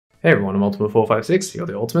Hey everyone, I'm Ultimate456, you're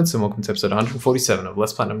the Ultimates, and welcome to episode 147 of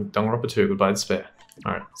Let's Platinum Danganronpa 2 Goodbye Despair.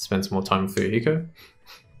 Alright, spend some more time with Fuyuhiko.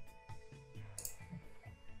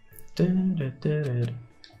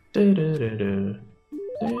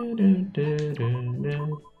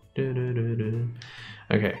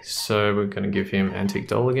 Okay, so we're gonna give him Antique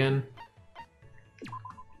Doll again.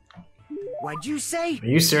 What'd you say? Are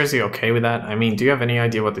you seriously okay with that? I mean, do you have any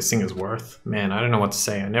idea what this thing is worth? Man, I don't know what to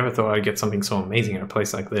say. I never thought I'd get something so amazing in a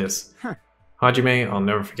place like this. Huh. Hajime, I'll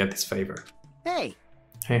never forget this favor. Hey!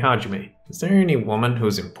 Hey Hajime, is there any woman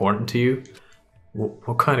who's important to you?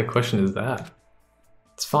 What kind of question is that?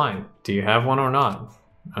 It's fine. Do you have one or not?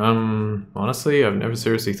 Honestly, I've never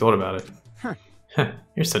seriously thought about it. Huh.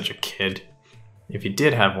 You're such a kid. If you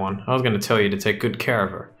did have one, I was going to tell you to take good care of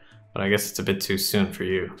her, but I guess it's a bit too soon for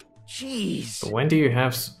you. Jeez. But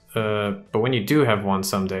when you do have one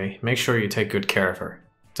someday, make sure you take good care of her.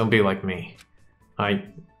 Don't be like me. I've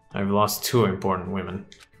lost two important women.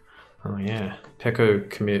 Oh yeah,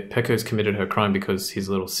 Peko's committed her crime because his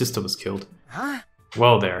little sister was killed. Huh?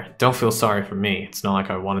 Well there, don't feel sorry for me. It's not like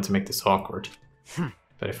I wanted to make this awkward.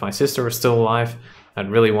 But if my sister was still alive, I'd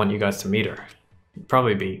really want you guys to meet her. You'd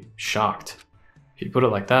probably be shocked. If you put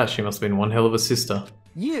it like that, she must have been one hell of a sister.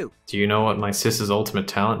 You! Do you know what my sister's ultimate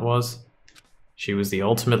talent was? She was the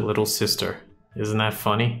ultimate little sister. Isn't that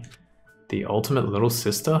funny? The ultimate little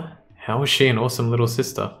sister? How was she an awesome little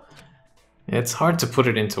sister? It's hard to put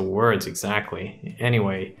it into words exactly.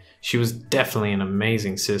 Anyway, she was definitely an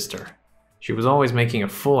amazing sister. She was always making a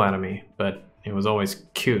fool out of me, but it was always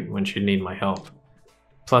cute when she'd need my help.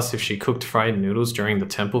 Plus, if she cooked fried noodles during the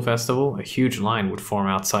temple festival, a huge line would form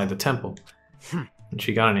outside the temple. And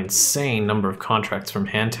she got an insane number of contracts from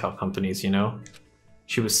handtail companies, you know?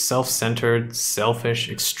 She was self-centered, selfish,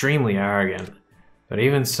 extremely arrogant. But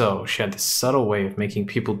even so, she had this subtle way of making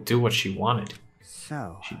people do what she wanted.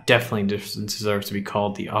 So... She definitely deserves to be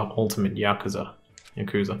called the ultimate Yakuza.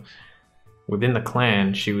 Within the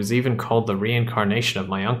clan, she was even called the reincarnation of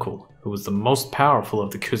my uncle, who was the most powerful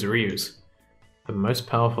of the Kuzuryus. The most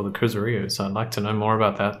powerful of the Kuzuryus? I'd like to know more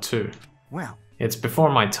about that too. Well... It's before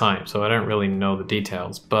my time, so I don't really know the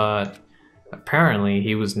details, but apparently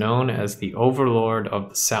he was known as the Overlord of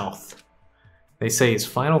the South. They say his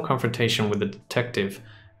final confrontation with the detective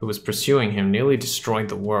who was pursuing him nearly destroyed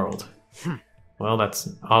the world. Well, that's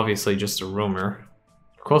obviously just a rumor.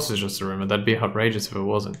 Of course it's just a rumor, that'd be outrageous if it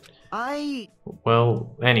wasn't.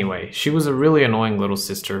 Well, anyway, she was a really annoying little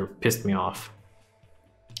sister who pissed me off.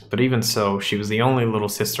 But even so, she was the only little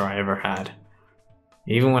sister I ever had.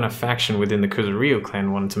 Even when a faction within the Kuzuryu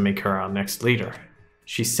clan wanted to make her our next leader.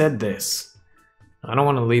 She said this: I don't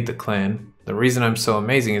want to lead the clan. The reason I'm so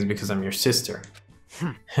amazing is because I'm your sister.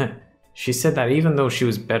 She said that even though she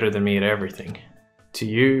was better than me at everything. To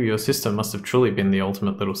you, your sister must have truly been the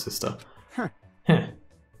ultimate little sister.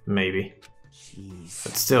 Maybe. Jeez.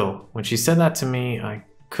 But still, when she said that to me, I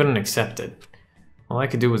couldn't accept it. All I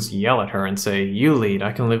could do was yell at her and say, you lead,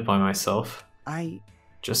 I can live by myself.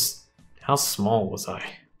 Just... how small was I?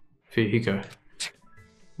 Fuyuhiko.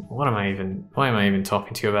 Why am I even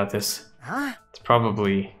talking to you about this? Huh? It's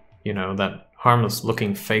probably, you know, that harmless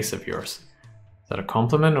looking face of yours. Is that a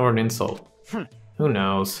compliment or an insult? Who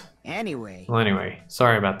knows? Anyway. Well, anyway,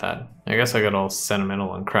 sorry about that. I guess I got all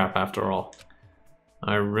sentimental and crap after all.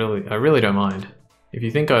 I really don't mind. If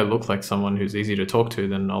you think I look like someone who's easy to talk to,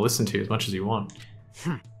 then I'll listen to you as much as you want.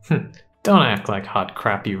 Don't act like hot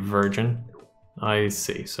crap, you virgin. I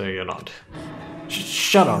see, so you're not.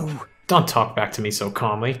 Shut up! Don't talk back to me so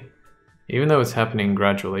calmly. Even though it's happening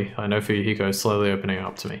gradually, I know Fuyuhiko is slowly opening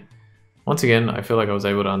up to me. Once again, I feel like I was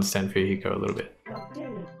able to understand Fuyuhiko a little bit.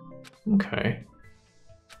 Okay.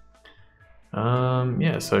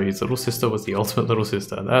 Yeah, so his little sister was the ultimate little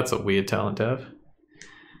sister. That's a weird talent to have.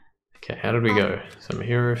 Okay, how did we go? So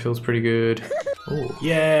Mahiro feels pretty good. Oh,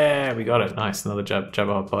 yeah, we got it. Nice, another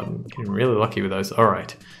jabber hot button. Getting really lucky with those.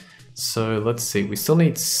 Alright. So let's see, we still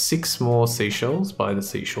need 6 more seashells by the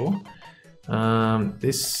seashore.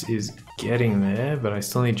 This is getting there, but I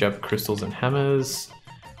still need jabber crystals and hammers.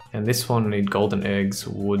 And this one I need golden eggs,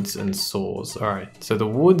 woods, and saws. Alright, so the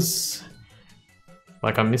woods,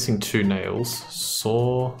 like I'm missing 2 nails.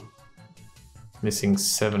 Saw, missing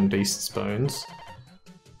 7 beast's bones.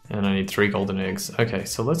 And I need 3 golden eggs. Okay,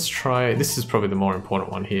 so let's try, this is probably the more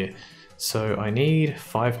important one here. So I need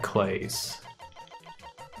 5 clays.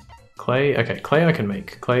 Clay, okay, clay I can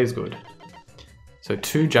make. Clay is good. So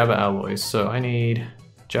 2 jabber alloys. So I need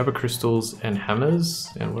jabber crystals and hammers.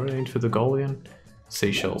 And what do I need for the gold again?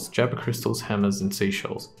 Seashells. Jabber crystals, hammers, and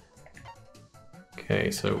seashells. Okay,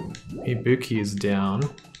 so Ibuki is down,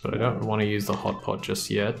 but I don't want to use the hot pot just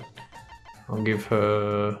yet. I'll give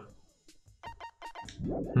her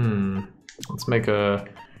Let's make a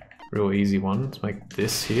real easy one. Let's make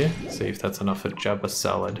this here. See if that's enough for Jabba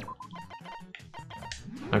salad.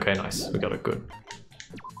 Okay, nice. We got it. Good.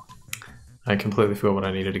 I completely forgot what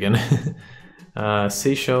I needed again.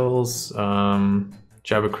 Seashells,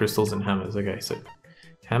 Jabba crystals, and hammers. Okay, so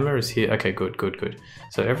hammer is here. Okay, good, good, good.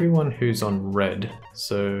 So everyone who's on red,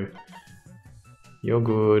 so you're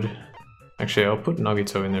good. Actually, I'll put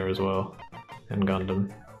Nagito in there as well, and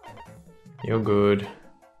Gundam. You're good.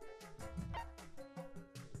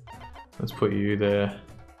 Let's put you there.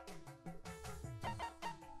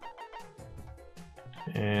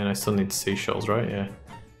 And I still need seashells, right? Yeah.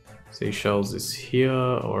 Seashells is here,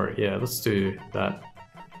 or yeah, let's do that.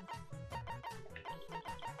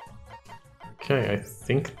 Okay, I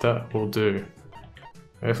think that will do.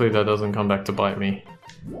 Hopefully that doesn't come back to bite me.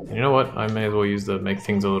 And you know what? I may as well use the make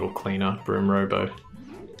things a little cleaner broom robo.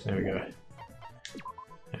 There we go.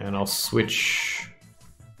 And I'll switch.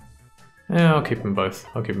 Yeah, I'll keep them both.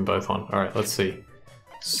 I'll keep them both on. Alright, let's see.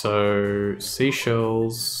 So,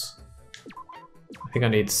 seashells. I think I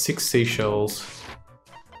need 6 seashells.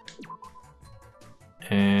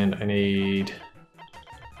 And I need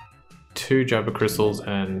 2 Jabba crystals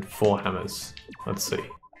and 4 hammers. Let's see.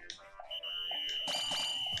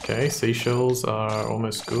 Okay, seashells are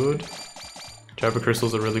almost good. Jabba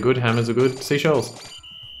crystals are really good. Hammers are good. Seashells!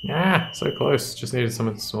 Yeah, so close. Just needed some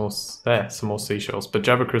more seashells. But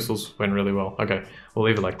Jabba crystals went really well. Okay, we'll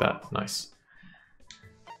leave it like that. Nice.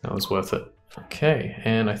 That was worth it. Okay,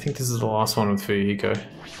 and I think this is the last one with Fuyuhiko.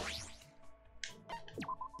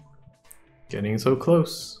 Getting so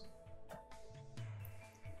close.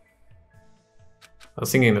 I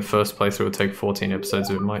was thinking the first playthrough would take 14 episodes,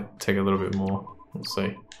 but it might take a little bit more. We'll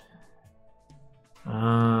see.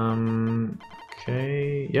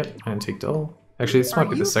 Okay, yep, antique doll. Actually, this might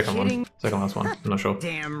be the second one. Second last one, I'm not sure.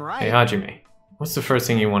 Damn right. Hey Hajime, what's the first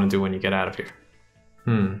thing you want to do when you get out of here?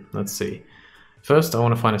 Let's see. First, I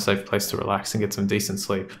want to find a safe place to relax and get some decent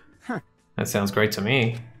sleep. Huh. That sounds great to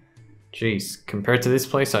me. Jeez, compared to this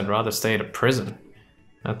place, I'd rather stay at a prison.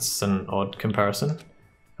 That's an odd comparison.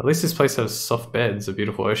 At least this place has soft beds, a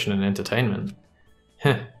beautiful ocean, and entertainment.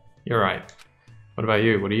 Heh, you're right. What about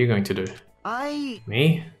you? What are you going to do?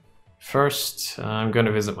 Me? First, I'm going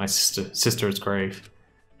to visit my sister's grave.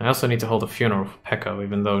 I also need to hold a funeral for Peko,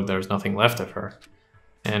 even though there's nothing left of her.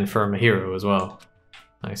 And for Mahiro as well.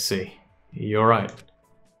 I see. You're right.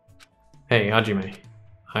 Hey, Hajime.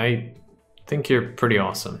 I think you're pretty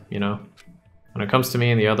awesome, you know? When it comes to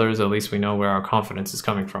me and the others, at least we know where our confidence is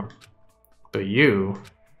coming from. But you,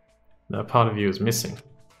 that part of you is missing.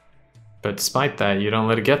 But despite that, you don't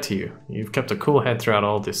let it get to you. You've kept a cool head throughout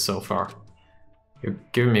all this so far. You're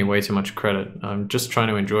giving me way too much credit. I'm just trying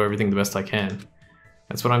to enjoy everything the best I can.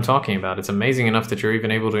 That's what I'm talking about. It's amazing enough that you're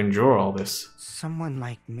even able to endure all this. Someone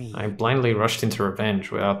like me. I blindly rushed into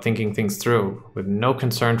revenge without thinking things through, with no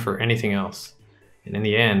concern for anything else. And in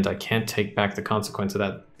the end, I can't take back the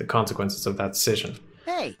consequences of that decision.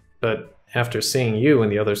 Hey! But after seeing you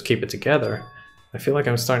and the others keep it together, I feel like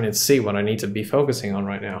I'm starting to see what I need to be focusing on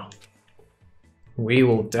right now. We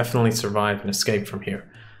will definitely survive and escape from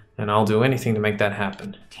here, and I'll do anything to make that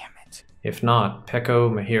happen. Damn it. If not,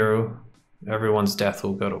 Peko, Mahiro, everyone's death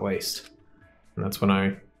will go to waste. And that's when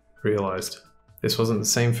I realized this wasn't the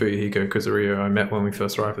same Fuyuhiko Kuzurio I met when we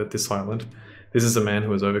first arrived at this island. This is a man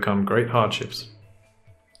who has overcome great hardships.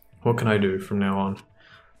 What can I do from now on?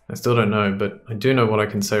 I still don't know, but I do know what I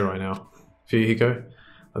can say right now. Fuyuhiko,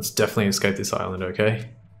 let's definitely escape this island,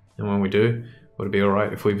 okay? And when we do, would it be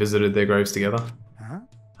alright if we visited their graves together? Huh?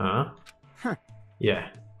 Huh? Huh. Yeah,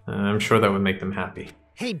 I'm sure that would make them happy.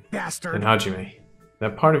 Hey, bastard! And Hajime,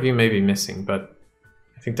 that part of you may be missing, but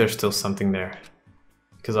I think there's still something there.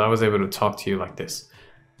 Because I was able to talk to you like this,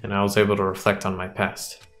 and I was able to reflect on my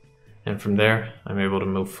past. And from there, I'm able to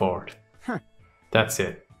move forward. Huh. That's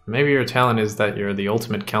it. Maybe your talent is that you're the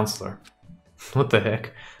ultimate counselor. What the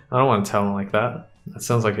heck? I don't want a talent like that. That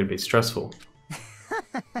sounds like it'd be stressful.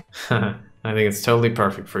 I think it's totally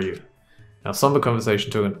perfect for you. Our somber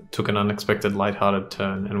conversation took an unexpected light-hearted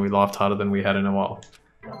turn, and we laughed harder than we had in a while.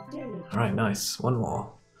 Alright, nice. One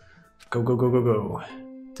more. Go, go, go, go, go.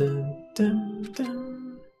 Dun, dun,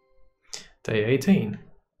 dun. Day 18.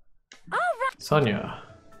 Sonia.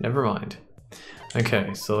 Never mind.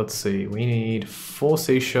 Okay, so let's see. We need 4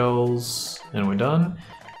 seashells, and we're done.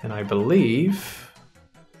 And I believe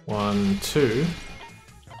 1, 2,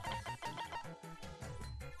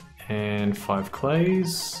 and 5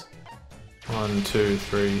 clays. 1, 2,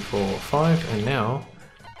 3, 4, 5, and now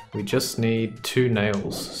we just need 2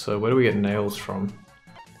 nails. So where do we get nails from?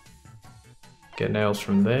 Get nails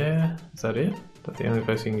from there. Is that it? Is that the only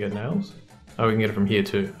place you can get nails? Oh, we can get it from here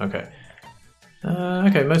too. Okay.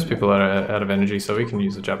 Okay, most people are out of energy, so we can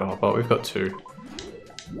use the Jabba Hot Pot. We've got 2.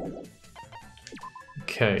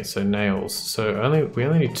 Okay, so nails. So we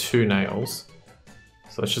only need 2 nails.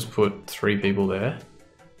 So let's just put 3 people there.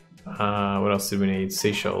 What else did we need?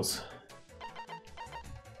 Seashells.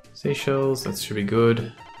 Seashells, that should be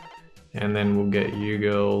good. And then we'll get you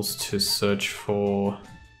girls to search for...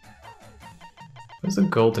 Where's the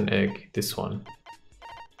golden egg? This one.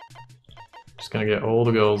 Just gonna get all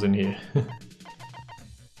the girls in here.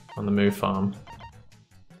 On the Moo farm.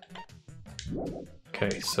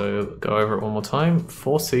 Okay, so go over it one more time.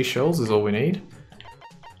 4 seashells is all we need.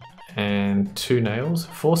 And 2 nails.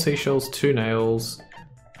 4 seashells, 2 nails.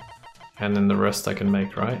 And then the rest I can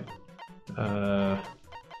make, right?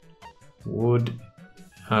 Wood.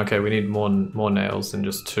 Okay, we need more nails than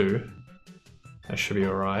just 2. That should be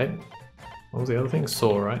alright. What was the other thing?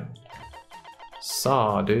 Saw, right?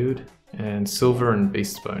 Saw, dude. And silver and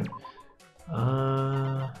beast bone.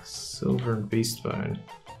 Silver and beast bone.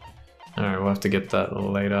 Alright, we'll have to get that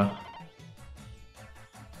later.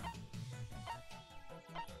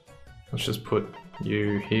 Let's just put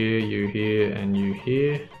you here, and you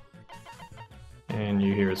here. And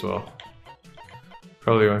you here as well.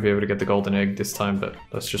 Probably won't be able to get the golden egg this time, but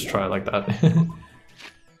let's just try it like that.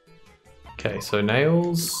 Okay, so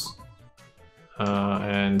nails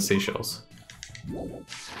and seashells.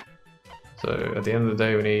 So at the end of the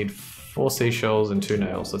day we need 4 seashells and 2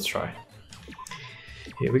 nails. Let's try.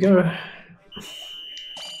 Here we go.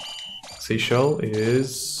 Seashell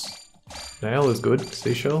is... Nail is good.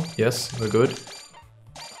 Seashell, yes, we're good.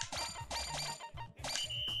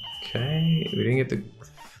 Okay, we didn't get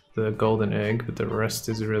the golden egg, but the rest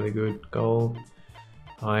is really good. Gold,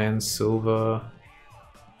 iron, silver.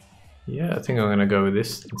 Yeah, I think I'm gonna go with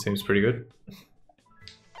this. It seems pretty good.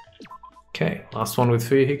 Okay, last one with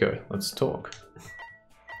Fuyuhiko. Let's talk.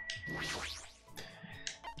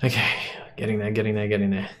 Okay, getting there.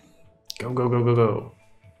 Go, go, go, go, go.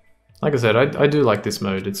 Like I said, I do like this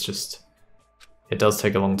mode. It's just... It does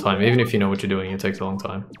take a long time. Even if you know what you're doing, it takes a long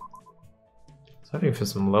time. So hoping for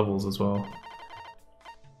some levels as well.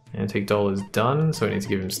 Antique doll is done, so we need to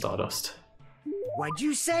give him Stardust. What'd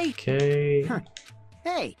you say? Okay. Huh.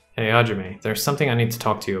 Hey. Hey, Hajime, there's something I need to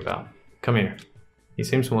talk to you about. Come here. He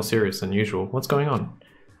seems more serious than usual. What's going on?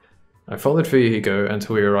 I followed Fuyuhiko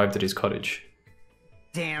until we arrived at his cottage.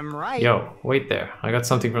 Damn right. Yo, wait there. I got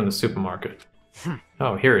something from the supermarket.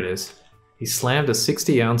 Oh, here it is. He slammed a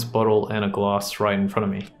 60-ounce bottle and a glass right in front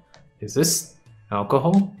of me. Is this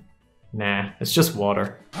alcohol? Nah, it's just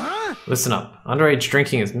water. Huh? Listen up. Underage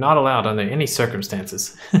drinking is not allowed under any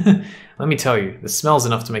circumstances. Let me tell you, the smell's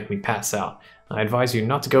enough to make me pass out. I advise you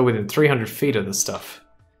not to go within 300 feet of the stuff.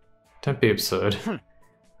 Don't be absurd.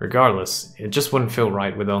 Regardless, it just wouldn't feel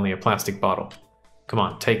right with only a plastic bottle. Come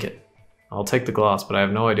on, take it. I'll take the glass, but I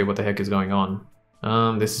have no idea what the heck is going on.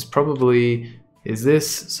 This is probably... Is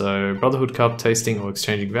this? So, Brotherhood Cup, tasting or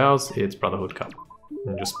exchanging vows? It's Brotherhood Cup.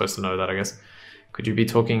 I'm just supposed to know that, I guess. Could you be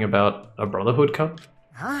talking about a Brotherhood Cup?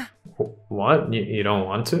 Huh? What? You don't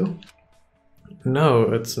want to?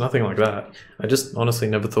 No, it's nothing like that. I just honestly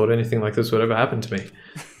never thought anything like this would ever happen to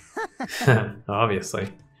me. Obviously.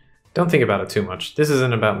 Don't think about it too much. This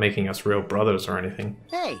isn't about making us real brothers or anything.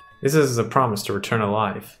 Hey. This is a promise to return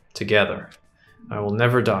alive, together. I will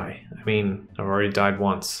never die. I mean, I've already died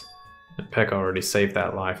once. And Peko already saved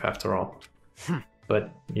that life after all.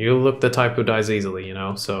 But you look the type who dies easily, you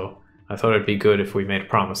know, so I thought it'd be good if we made a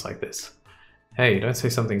promise like this. Hey, don't say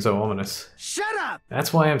something so ominous. Shut up!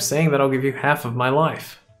 That's why I'm saying that I'll give you half of my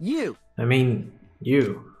life. You. I mean,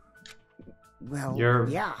 you. Well, You're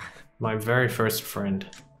yeah. my very first friend.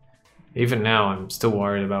 Even now, I'm still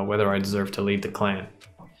worried about whether I deserve to lead the clan.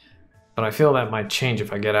 But I feel that might change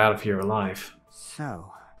if I get out of here alive.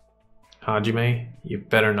 So... Hajime, you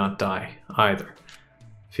better not die, either.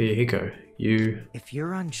 Fuyuhiko, you... If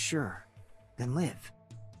you're unsure, then live.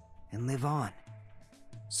 And live on.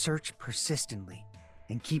 Search persistently,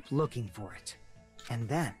 and keep looking for it. And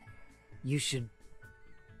then, you should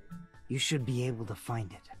be able to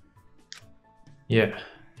find it. Yeah,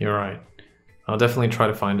 you're right. I'll definitely try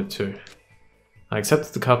to find it too. I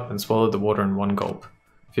accepted the cup and swallowed the water in one gulp.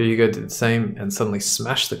 Fuyuhiko did the same and suddenly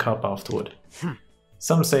smashed the cup afterward.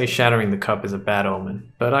 Some say shattering the cup is a bad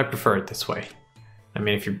omen, but I prefer it this way. I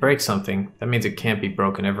mean, if you break something, that means it can't be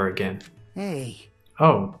broken ever again. Hey.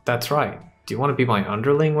 Oh, that's right. Do you want to be my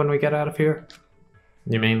underling when we get out of here?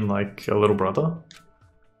 You mean like a little brother?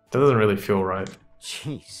 That doesn't really feel right.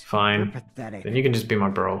 Jeez. Fine. You're pathetic. Then you can just be my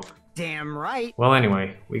bro. Damn right. Well,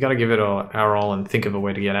 anyway, we gotta give it our all and think of a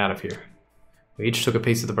way to get out of here. We each took a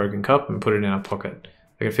piece of the broken cup and put it in our pocket.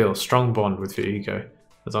 I can feel a strong bond with Fuyuhiko.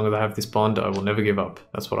 As long as I have this bond, I will never give up.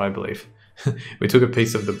 That's what I believe. We took a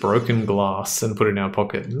piece of the broken glass and put it in our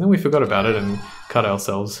pocket, and then we forgot about it and cut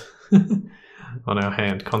ourselves on our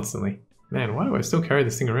hand constantly. Man, why do I still carry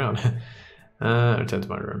this thing around? Return to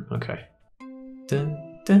my room. Okay.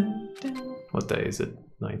 Dun, dun, dun. What day is it?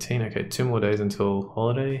 19. Okay, 2 more days until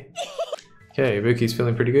holiday. Okay, Ibuki's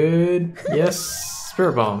feeling pretty good. Yes,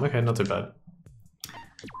 Spirit Bomb. Okay, not too bad.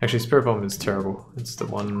 Actually, Spirit Bomb is terrible. It's the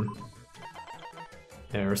one...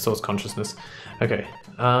 Yeah, restores consciousness. Okay,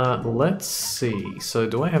 let's see. So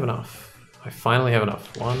do I have enough? I finally have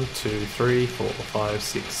enough. 1, 2, 3, 4, 5,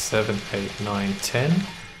 6, 7, 8, 9, 10.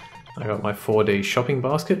 I got my 4D shopping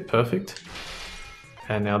basket. Perfect.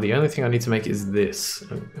 And now the only thing I need to make is this.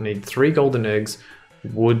 I need 3 golden eggs,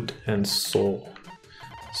 wood, and saw.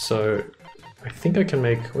 So I think I can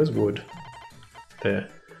make... Where's wood? There.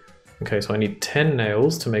 Okay, so I need 10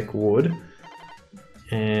 nails to make wood.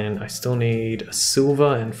 And I still need a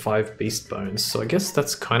silver and 5 beast bones. So I guess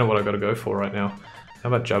that's kind of what I gotta go for right now. How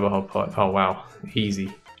about Jabba Hot Pot? Oh wow,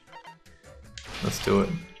 easy. Let's do it.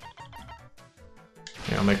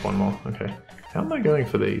 Yeah, I'll make 1 more. Okay. How am I going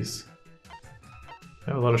for these? I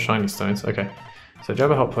have a lot of shiny stones. Okay. So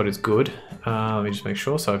Jabba Hot Pot is good. Let me just make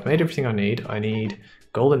sure. So I've made everything I need. I need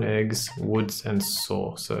golden eggs, woods, and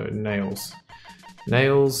saw. So nails.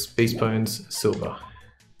 Nails, beast bones, silver.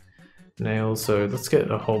 Nails, so let's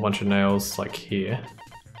get a whole bunch of nails like here.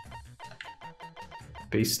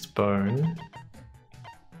 Beast bone.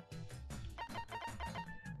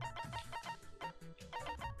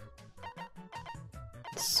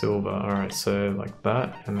 Silver, alright, so like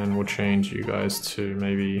that, and then we'll change you guys to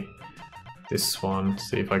maybe this one,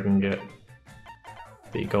 see if I can get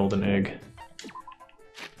the golden egg.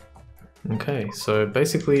 Okay, so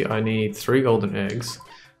basically I need 3 golden eggs,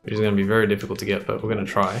 which is going to be very difficult to get, but we're going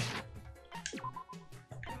to try.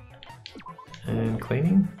 And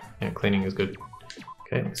cleaning? Yeah, cleaning is good.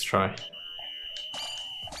 Okay, let's try.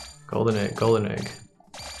 Golden egg, golden egg.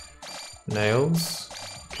 Nails.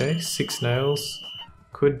 Okay, 6 nails.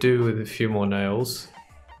 Could do with a few more nails.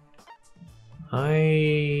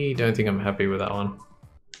 I don't think I'm happy with that one.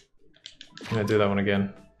 I'm gonna do that one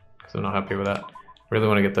again, because I'm not happy with that. Really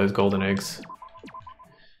want to get those golden eggs.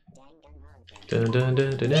 Dun, dun,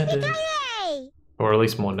 dun, dun, dun, dun. Or at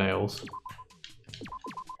least more nails.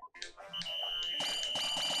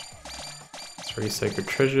 3 sacred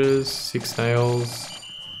treasures, 6 nails.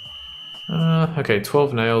 Okay,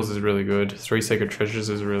 12 nails is really good. 3 sacred treasures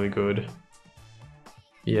is really good.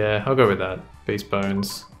 Yeah, I'll go with that. Beast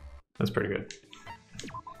bones. That's pretty good.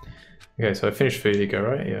 Okay, so I finished Fuyuhiko,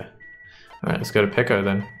 right? Yeah. Alright, let's go to Peko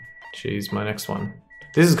then. She's my next one.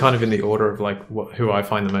 This is kind of in the order of like who I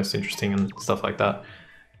find the most interesting and stuff like that.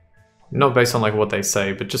 Not based on like what they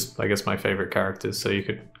say, but just I guess my favorite characters, so you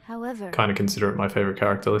could kind of consider it my favorite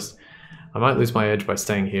character list. I might lose my edge by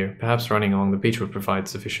staying here. Perhaps running along the beach would provide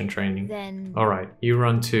sufficient training. Then... Alright, you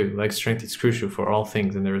run too. Leg strength is crucial for all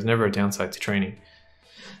things, and there is never a downside to training.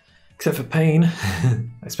 Except for pain.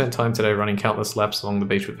 I spent time today running countless laps along the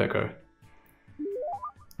beach with Peko.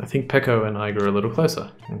 I think Peko and I grew a little closer.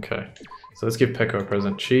 Okay, so let's give Peko a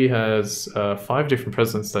present. She has 5 different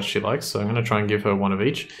presents that she likes, so I'm going to try and give her one of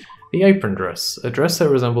each. The apron dress. A dress that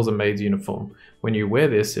resembles a maid's uniform. When you wear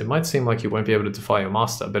this, it might seem like you won't be able to defy your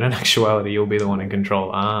master, but in actuality, you'll be the one in control.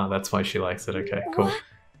 Ah, that's why she likes it. Okay, cool.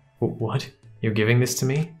 What? You're giving this to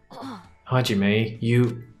me? Hajime,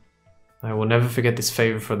 you... I will never forget this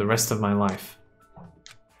favor for the rest of my life.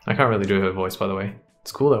 I can't really do her voice, by the way.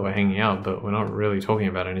 It's cool that we're hanging out, but we're not really talking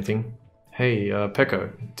about anything. Hey,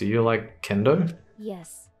 Peko, do you like kendo?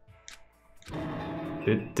 Yes.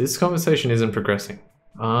 This conversation isn't progressing.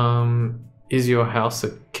 Is your house a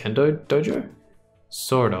kendo dojo?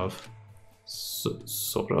 Sort of.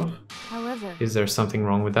 Sort of? However... Is there something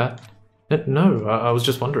wrong with that? No, I was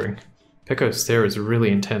just wondering. Peko's stare is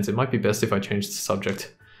really intense. It might be best if I change the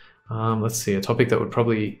subject. Let's see, a topic that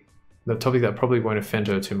probably won't offend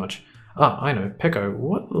her too much. Ah, I know. Peko,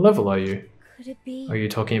 what level are you? Could it be? Are you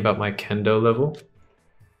talking about my kendo level?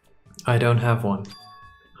 I don't have one.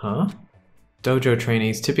 Huh? Dojo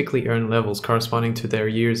trainees typically earn levels corresponding to their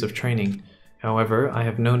years of training. However, I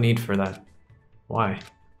have no need for that. Why?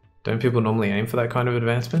 Don't people normally aim for that kind of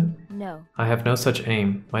advancement? No. I have no such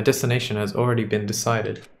aim. My destination has already been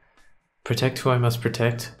decided. Protect who I must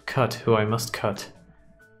protect, cut who I must cut.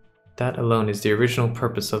 That alone is the original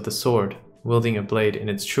purpose of the sword. Wielding a blade in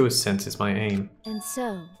its truest sense is my aim. And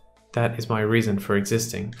so? That is my reason for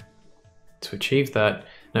existing. To achieve that,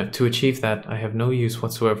 I have no use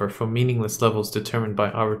whatsoever for meaningless levels determined by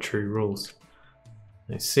arbitrary rules.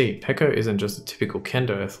 I see. Peko isn't just a typical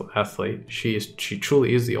kendo athlete. She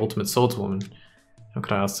truly is the ultimate swordswoman. How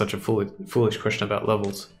could I ask such a foolish question about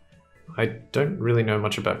levels? I don't really know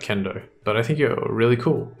much about kendo, but I think you're really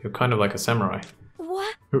cool. You're kind of like a samurai.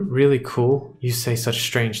 What? Really cool? You say such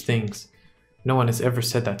strange things. No one has ever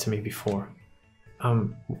said that to me before.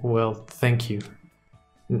 Well, thank you.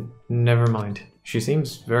 Never mind. She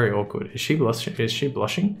seems very awkward. Is she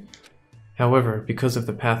blushing? However, because of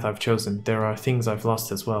the path I've chosen, there are things I've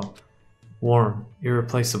lost as well. Warm,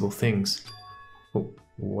 irreplaceable things.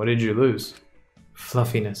 What did you lose?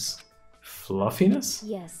 Fluffiness. Fluffiness?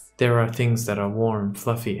 Yes. There are things that are warm,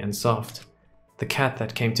 fluffy, and soft. The cat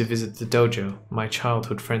that came to visit the dojo, my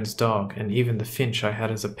childhood friend's dog, and even the finch I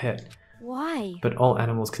had as a pet. Why? But all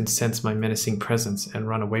animals can sense my menacing presence and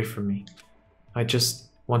run away from me. I just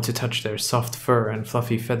want to touch their soft fur and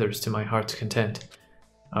fluffy feathers to my heart's content.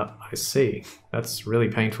 I see. That's really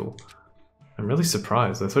painful. I'm really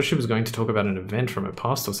surprised. I thought she was going to talk about an event from her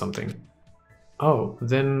past or something. Oh,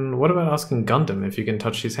 then what about asking Gundam if you can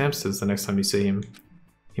touch his hamsters the next time you see him?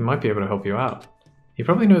 He might be able to help you out. He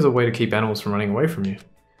probably knows a way to keep animals from running away from you.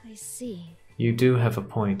 I see. You do have a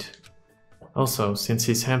point. Also, since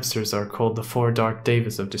his hamsters are called the 4 Dark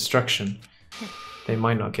Devas of Destruction, they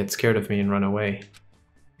might not get scared of me and run away.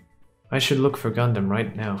 I should look for Gundam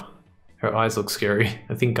right now. Her eyes look scary.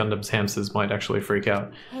 I think Gundam's hamsters might actually freak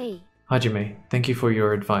out. Hey. Hajime, thank you for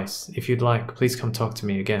your advice. If you'd like, please come talk to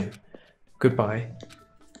me again. Goodbye.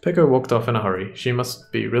 Peko walked off in a hurry. She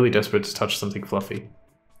must be really desperate to touch something fluffy.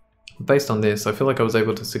 Based on this, I feel like I was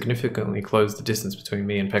able to significantly close the distance between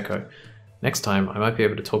me and Peko. Next time, I might be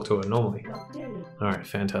able to talk to her normally. Alright,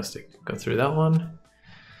 fantastic. Got through that one.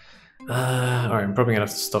 Alright, I'm probably gonna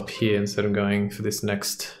have to stop here instead of going for this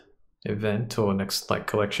next event or next, like,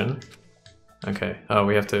 collection. Okay,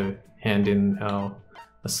 we have to hand in our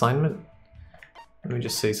assignment. Let me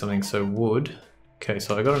just see something. So, wood. Okay,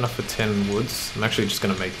 so I got enough for 10 woods. I'm actually just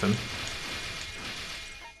gonna make them.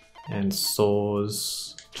 And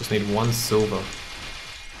saws. Just need 1 silver.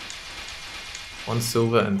 1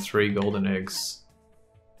 silver and 3 golden eggs.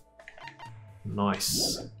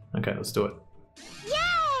 Nice. Okay, let's do it.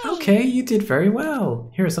 Yay! Okay, you did very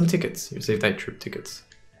well. Here are some tickets. You received 8 troop tickets.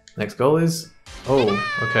 Next goal is... Oh,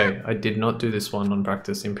 okay. I did not do this one on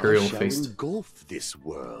practice. Imperial Feast. Engulf this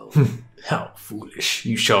world. How foolish.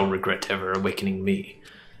 You shall regret ever awakening me.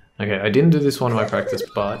 Okay, I didn't do this one on my practice,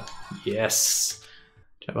 but... Yes!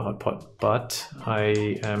 Jabba Hot Pot. But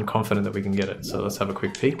I am confident that we can get it. So let's have a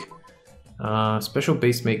quick peek. Special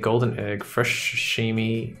beast meat, golden egg, fresh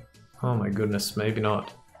sashimi. Oh my goodness, maybe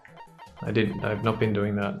not. I've not been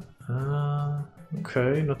doing that.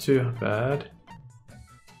 Okay, not too bad.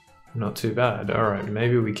 Not too bad. Alright,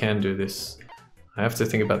 maybe we can do this. I have to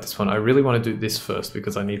think about this one. I really want to do this first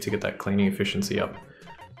because I need to get that cleaning efficiency up.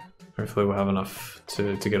 Hopefully we'll have enough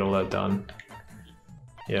to get all that done.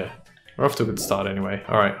 Yeah, we're off to a good start anyway.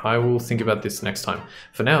 Alright, I will think about this next time.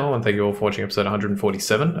 For now, I want to thank you all for watching episode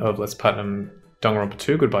 147 of Let's Platinum Danganronpa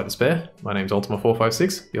 2 Goodbye Despair. My name's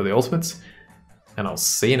Ultima456, you're the Ultimates, and I'll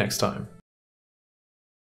see you next time.